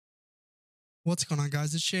What's going on,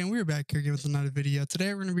 guys? It's Shay, and we're back here again with another video. Today,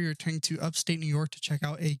 we're going to be returning to Upstate New York to check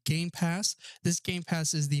out a Game Pass. This Game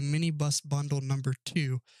Pass is the Mini Bus Bundle number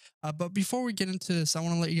 2. But before we get into this, I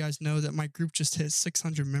want to let you guys know that my group just hit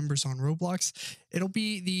 600 members on Roblox. It'll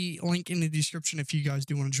be the link in the description if you guys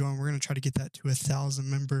do want to join. We're going to try to get that to 1,000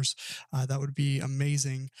 members. That would be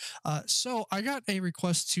amazing. So I got a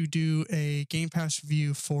request to do a Game Pass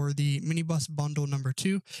review for the Mini Bus Bundle number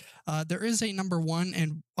 2. There is a number 1,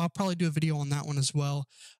 and I'll probably do a video on that one as well.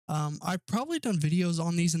 I've probably done videos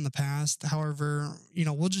on these in the past. However,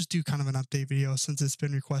 we'll just do kind of an update video since it's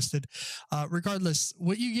been requested. Regardless,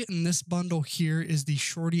 what you get in this bundle here is the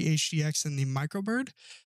Shorty HDX and the Microbird.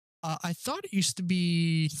 I thought it used to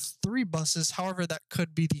be 3 buses. However, that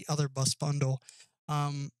could be the other bus bundle.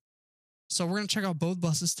 So we're going to check out both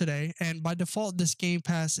buses today, and by default, this Game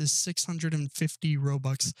Pass is 650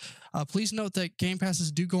 Robux. Please note that Game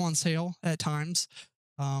Passes do go on sale at times,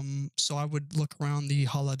 so I would look around the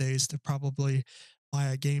holidays to probably buy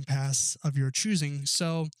a Game Pass of your choosing.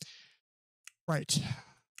 So, right,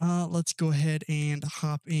 let's go ahead and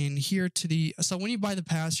hop in here to the... So when you buy the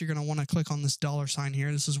pass, you're going to want to click on this $sign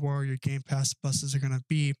here. This is where your Game Pass buses are going to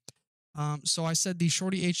be. So I said the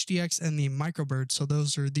Shorty HDX and the Microbird. So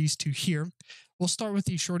those are these two here. We'll start with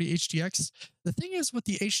the Shorty HDX. The thing is with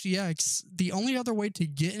the HDX, the only other way to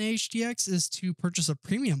get an HDX is to purchase a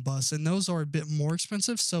premium bus, and those are a bit more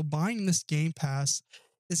expensive. So buying this Game Pass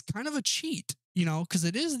is kind of a cheat, because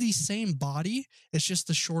it is the same body. It's just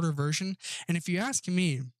the shorter version. And if you ask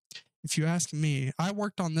me, I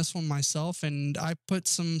worked on this one myself, and I put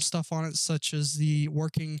some stuff on it, such as the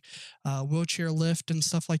working wheelchair lift and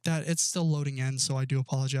stuff like that. It's still loading in, so I do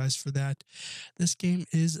apologize for that. This game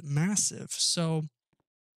is massive. So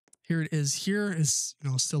here it is. Here is,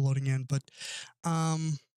 still loading in, but I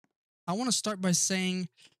want to start by saying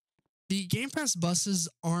the Game Pass buses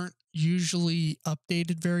aren't usually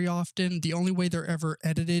updated very often. The only way they're ever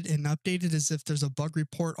edited and updated is if there's a bug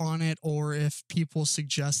report on it, or if people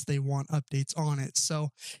suggest they want updates on it. So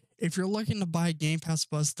if you're looking to buy a Game Pass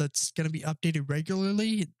bus that's going to be updated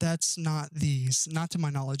regularly, that's not these, not to my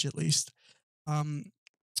knowledge at least.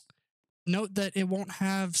 Note that it won't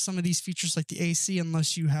have some of these features like the AC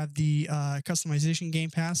unless you have the customization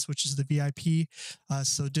Game Pass, which is the VIP.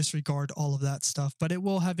 So disregard all of that stuff. But it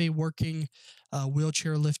will have a working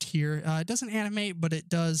wheelchair lift here. It doesn't animate, but it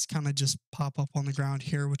does kind of just pop up on the ground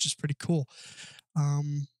here, which is pretty cool.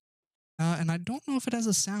 And I don't know if it has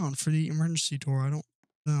a sound for the emergency door. I don't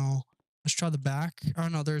know. Let's try the back. Oh,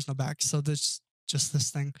 no, there's no back. So there's just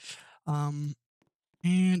this thing. And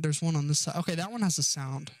there's one on this side. Okay, that one has a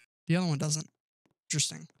sound. The other one doesn't.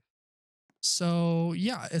 Interesting. So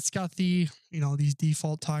yeah, it's got the, these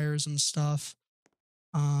default tires and stuff.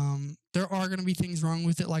 There are going to be things wrong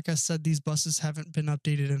with it. Like I said, these buses haven't been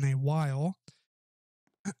updated in a while.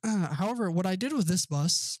 However, what I did with this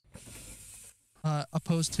bus,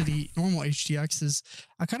 opposed to the normal HDX, is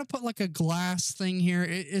I kind of put like a glass thing here.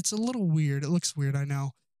 It's a little weird. It looks weird, I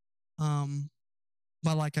know.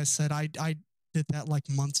 But like I said, I did that like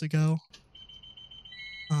months ago.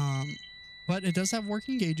 But it does have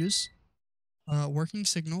working gauges, working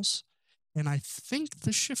signals, and I think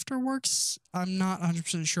the shifter works. I'm not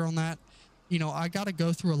 100% sure on that. I got to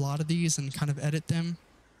go through a lot of these and kind of edit them.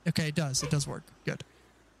 Okay, it does work. Good.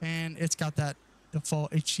 And it's got that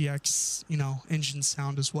default HDX, engine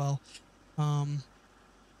sound as well.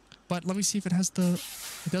 But let me see if it has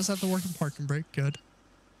it does have the working parking brake. Good.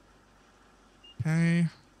 Okay.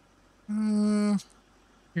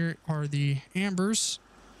 Here are the ambers.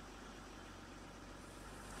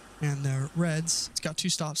 And the reds. It's got 2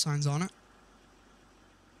 stop signs on it.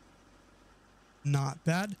 Not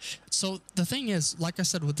bad. So the thing is, like I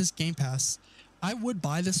said, with this Game Pass, I would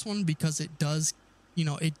buy this one because it does,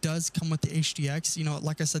 it does come with the HDX.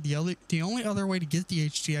 Like I said, the only other way to get the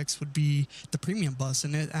HDX would be the premium bus,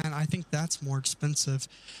 and I think that's more expensive.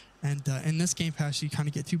 And in this Game Pass, you kind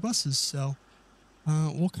of get 2 buses. So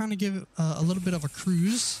we'll kind of give it a little bit of a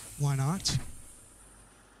cruise. Why not?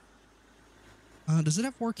 Does it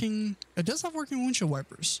have working? It does have working windshield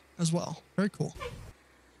wipers as well. Very cool.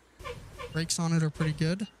 Brakes on it are pretty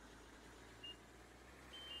good.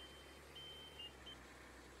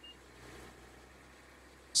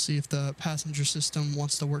 See if the passenger system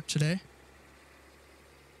wants to work today.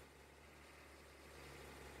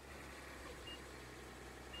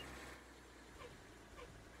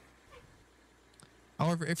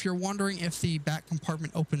 However, if you're wondering if the back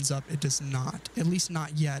compartment opens up, it does not. At least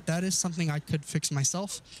not yet. That is something I could fix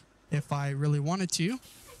myself if I really wanted to.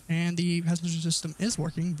 And the passenger system is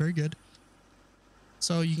working. Very good.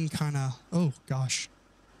 So you can kind of... Oh, gosh.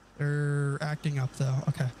 They're acting up, though.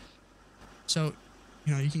 Okay. So,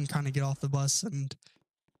 you know, you can kind of get off the bus and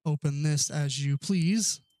open this as you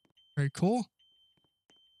please. Very cool.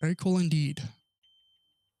 Very cool indeed.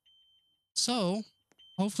 So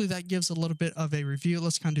hopefully that gives a little bit of a review.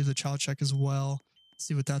 Let's kind of do the child check as well.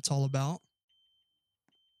 See what that's all about.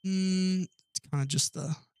 It's kind of just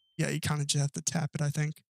yeah, you kind of just have to tap it, I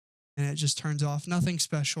think. And it just turns off. Nothing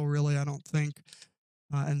special, really, I don't think.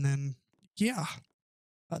 And then, yeah,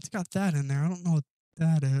 it's got that in there. I don't know what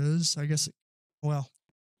that is. I guess, well,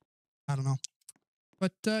 I don't know.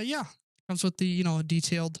 But yeah, comes with the, you know,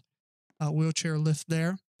 detailed wheelchair lift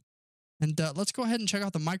there. And let's go ahead and check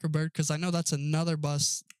out the Microbird, because I know that's another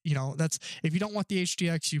bus. You know, that's, if you don't want the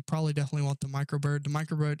HDX, you probably definitely want the Microbird. The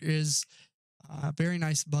Microbird is a very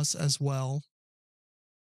nice bus as well.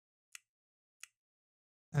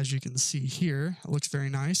 As you can see here, it looks very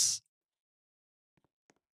nice.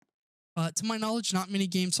 To my knowledge, not many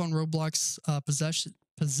games on Roblox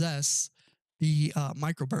possess the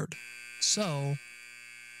Microbird. So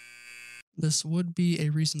this would be a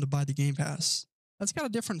reason to buy the Game Pass. That's got a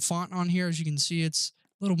different font on here. As you can see, it's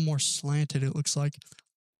a little more slanted, it looks like.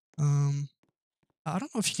 I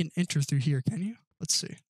don't know if you can enter through here, can you? Let's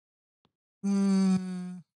see.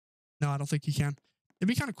 No, I don't think you can. It'd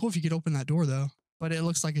be kind of cool if you could open that door, though. But it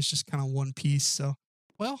looks like it's just kind of one piece, so...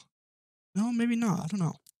 Well, no, maybe not. I don't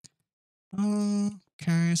know.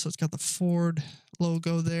 Okay, so it's got the Ford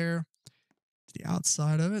logo there. The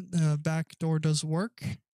outside of it. The back door does work.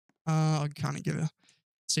 I'll kind of give it...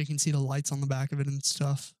 So you can see the lights on the back of it and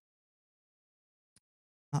stuff.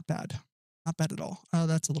 Not bad. Not bad at all. Oh,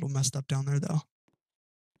 that's a little messed up down there, though.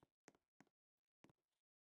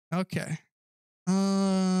 Okay.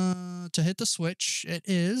 To hit the switch, it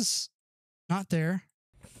is not there.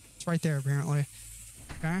 It's right there, apparently.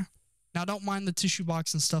 Okay. Now, don't mind the tissue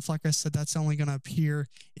box and stuff. Like I said, that's only going to appear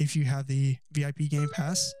if you have the VIP Game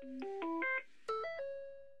Pass.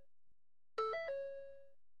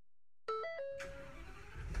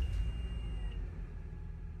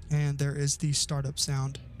 And there is the startup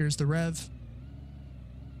sound. Here's the rev.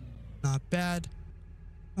 Not bad.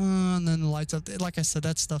 And then the lights up. Like I said,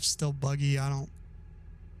 that stuff's still buggy.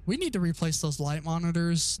 We need to replace those light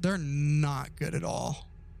monitors. They're not good at all.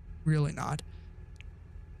 Really not.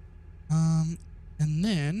 And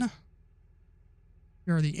then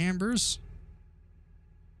here are the ambers.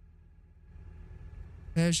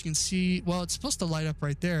 As you can see, well, it's supposed to light up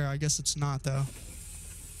right there. I guess it's not, though.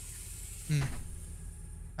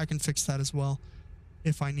 I can fix that as well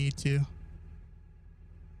if I need to.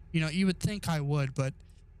 You know, you would think I would, but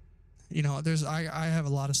you know, I have a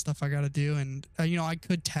lot of stuff I got to do, and you know, I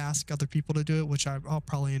could task other people to do it, which I'll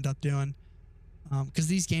probably end up doing, because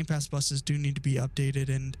these Game Pass buses do need to be updated,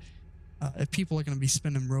 and if people are going to be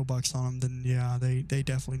spending Robux on them, then yeah, they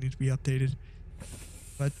definitely need to be updated.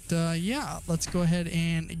 But yeah, let's go ahead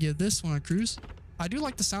and give this one a cruise. I do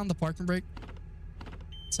like the sound of the parking brake.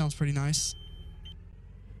 It sounds pretty nice.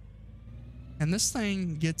 And this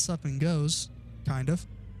thing gets up and goes, kind of.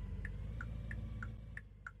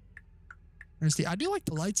 There's I do like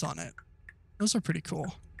the lights on it. Those are pretty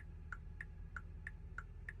cool.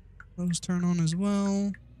 Those turn on as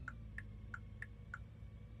well.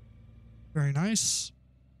 Very nice.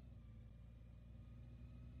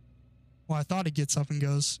 Well, I thought it gets up and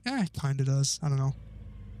goes. Yeah, it kind of does. I don't know.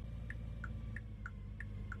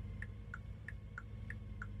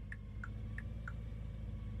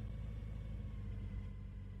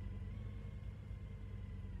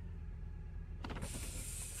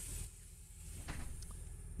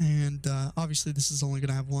 And obviously this is only going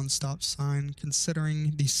to have one stop sign,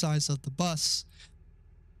 considering the size of the bus.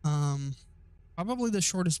 Probably the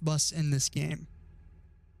shortest bus in this game.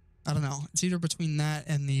 I don't know. It's either between that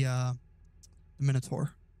and the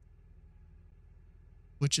Minotaur,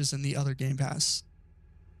 which is in the other Game Pass.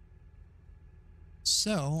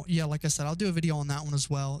 So yeah, like I said, I'll do a video on that one as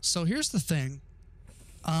well. So here's the thing.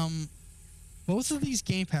 Both of these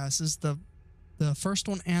Game Passes, the first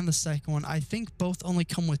one and the second one, I think both only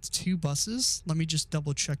come with 2 buses. Let me just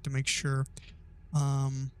double check to make sure.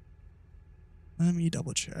 Let me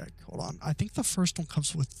double check. Hold on. I think the first one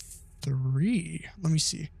comes with 3. Let me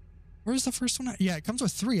see. Where's the first one at? Yeah, it comes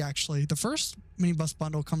with 3, actually. The first minibus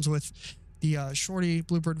bundle comes with the Shorty,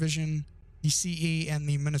 Bluebird Vision, the CE, and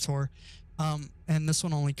the Minotaur. And this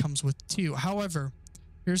one only comes with 2. However,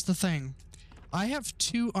 here's the thing. I have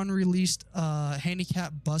 2 unreleased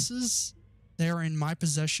handicap buses. They're in my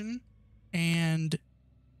possession, and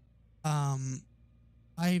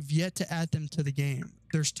I've yet to add them to the game.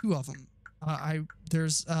 There's 2 of them.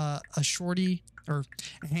 There's a Shorty, or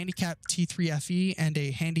a handicap T3 FE, and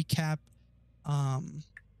a handicap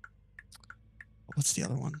what's the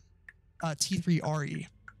other one? T3RE.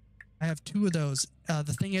 I have 2 of those.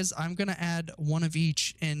 The thing is, I'm gonna add one of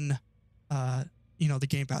each in, the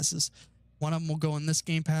game passes. One of them will go in this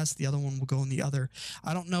game pass, the other one will go in the other.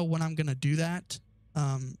 I don't know when I'm gonna do that,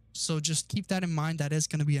 so just keep that in mind. That is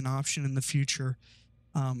gonna be an option in the future,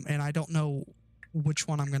 and I don't know which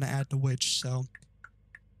one I'm gonna add to which. So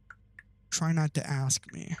try not to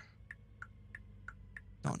ask me.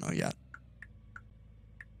 Don't know yet.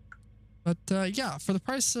 But yeah, for the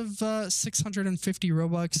price of 650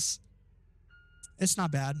 Robux, it's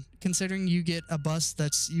not bad considering you get a bus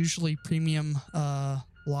that's usually premium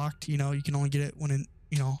locked. You can only get it when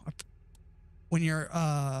when you're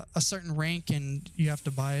a certain rank and you have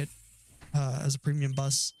to buy it as a premium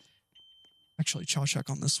bus. Actually, chaw check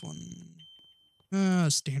on this one.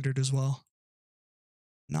 Standard as well.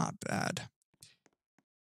 Not bad.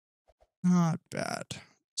 Not bad.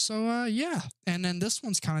 So yeah, and then this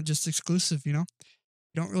one's kind of just exclusive. You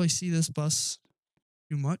don't really see this bus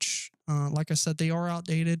too much. Like I said, they are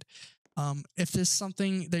outdated. If this is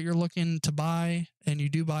something that you're looking to buy and you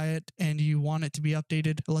do buy it and you want it to be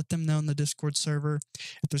updated, let them know in the Discord server.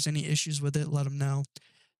 If there's any issues with it, let them know.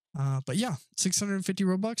 But yeah, 650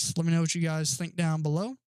 Robux. Let me know what you guys think down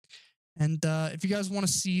below. And if you guys want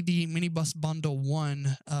to see the Minibus Bundle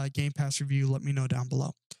 1 Game Pass review, let me know down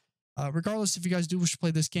below. Regardless, if you guys do wish to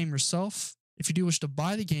play this game yourself, if you do wish to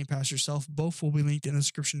buy the Game Pass yourself, both will be linked in the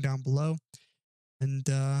description down below. And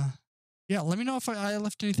yeah, let me know if I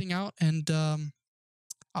left anything out, and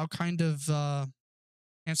I'll kind of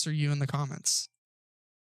answer you in the comments.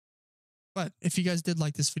 But if you guys did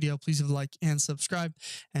like this video, please leave a like and subscribe,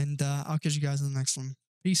 and I'll catch you guys in the next one.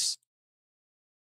 Peace.